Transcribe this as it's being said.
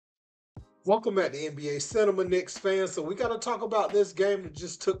Welcome back to NBA Cinema, Knicks fans. So we got to talk about this game that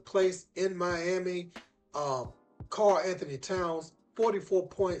just took place in Miami. Um, Karl Anthony Towns, 44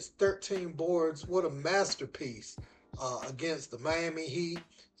 points, 13 boards. What a masterpiece against the Miami Heat.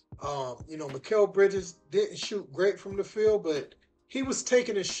 Mikal Bridges didn't shoot great from the field, but he was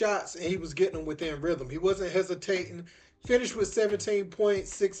taking his shots and he was getting them within rhythm. He wasn't hesitating. Finished with 17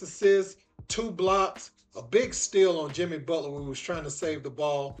 points, 6 assists, 2 blocks, a big steal on Jimmy Butler who was trying to save the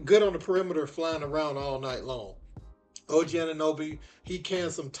ball. Good on the perimeter, flying around all night long. OG Anunoby, he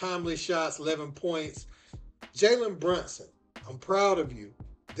canned some timely shots, 11 points. Jalen Brunson, I'm proud of you.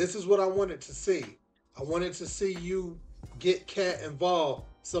 This is what I wanted to see. I wanted to see you get Cat involved.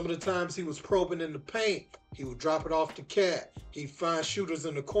 Some of the times he was probing in the paint, he would drop it off to Cat. He'd find shooters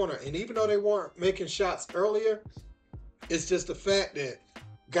in the corner. And even though they weren't making shots earlier, it's just the fact that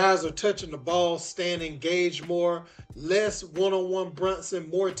guys are touching the ball, staying engaged more, less one-on-one Brunson,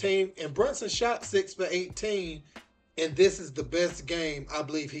 more team. And Brunson shot 6 for 18, and this is the best game I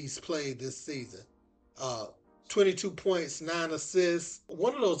believe he's played this season. Uh, 22 points, 9 assists.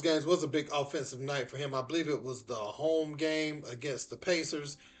 One of those games was a big offensive night for him. I believe it was the home game against the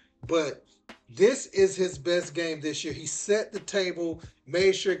Pacers. But this is his best game this year. He set the table,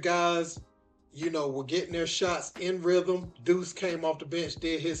 made sure guys were getting their shots in rhythm. Deuce came off the bench,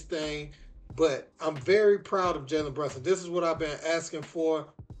 did his thing. But I'm very proud of Jalen Brunson. This is what I've been asking for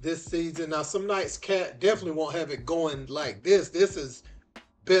this season. Now, some nights Cat definitely won't have it going like this. This is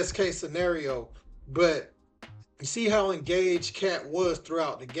best case scenario. But you see how engaged Cat was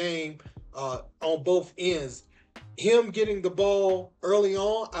throughout the game on both ends. Him getting the ball early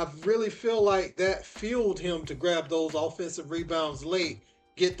on, I really feel like that fueled him to grab those offensive rebounds late,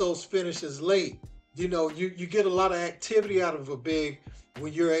 get those finishes late. You get a lot of activity out of a big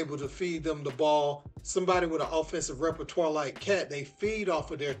when you're able to feed them the ball. Somebody with an offensive repertoire like Cat, they feed off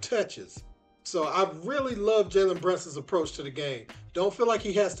of their touches. So I really love Jalen Brunson's approach to the game. Don't feel like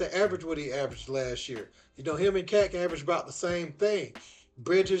he has to average what he averaged last year. Him and Cat can average about the same thing.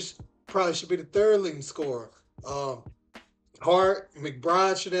 Bridges probably should be the third leading scorer. Um, Hart,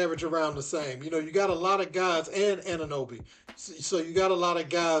 McBride should average around the same. You got a lot of guys, and Ananobi. So you got a lot of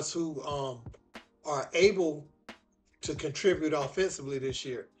guys who are able to contribute offensively this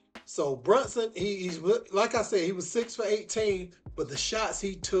year. So Brunson, he's like I said, he was 6 for 18, but the shots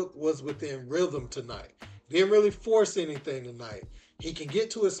he took was within rhythm tonight. Didn't really force anything tonight. He can get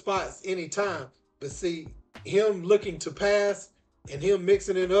to his spots anytime, but see him looking to pass and him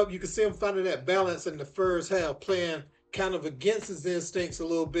mixing it up. You can see him finding that balance in the first half, playing kind of against his instincts a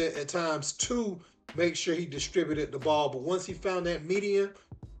little bit at times to make sure he distributed the ball. But once he found that median,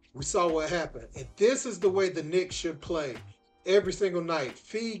 we saw what happened. And this is the way the Knicks should play every single night.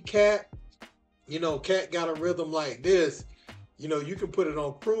 Feed Cat. Cat got a rhythm like this. You can put it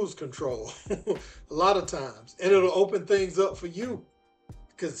on cruise control a lot of times. And it'll open things up for you.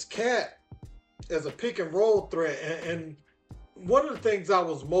 Because Cat as a pick and roll threat. And one of the things I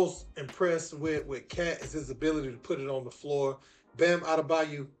was most impressed with Cat is his ability to put it on the floor. Bam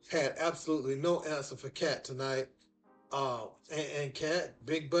Adebayo had absolutely no answer for Cat tonight. And Cat,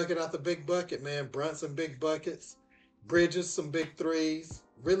 big bucket after big bucket, man. Brunson, big buckets. Bridges, some big threes.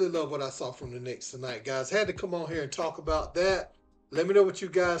 Really love what I saw from the Knicks tonight, guys. Had to come on here and talk about that. Let me know what you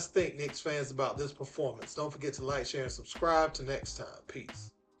guys think, Knicks fans, about this performance. Don't forget to like, share, and subscribe. Till next time.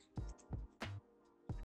 Peace.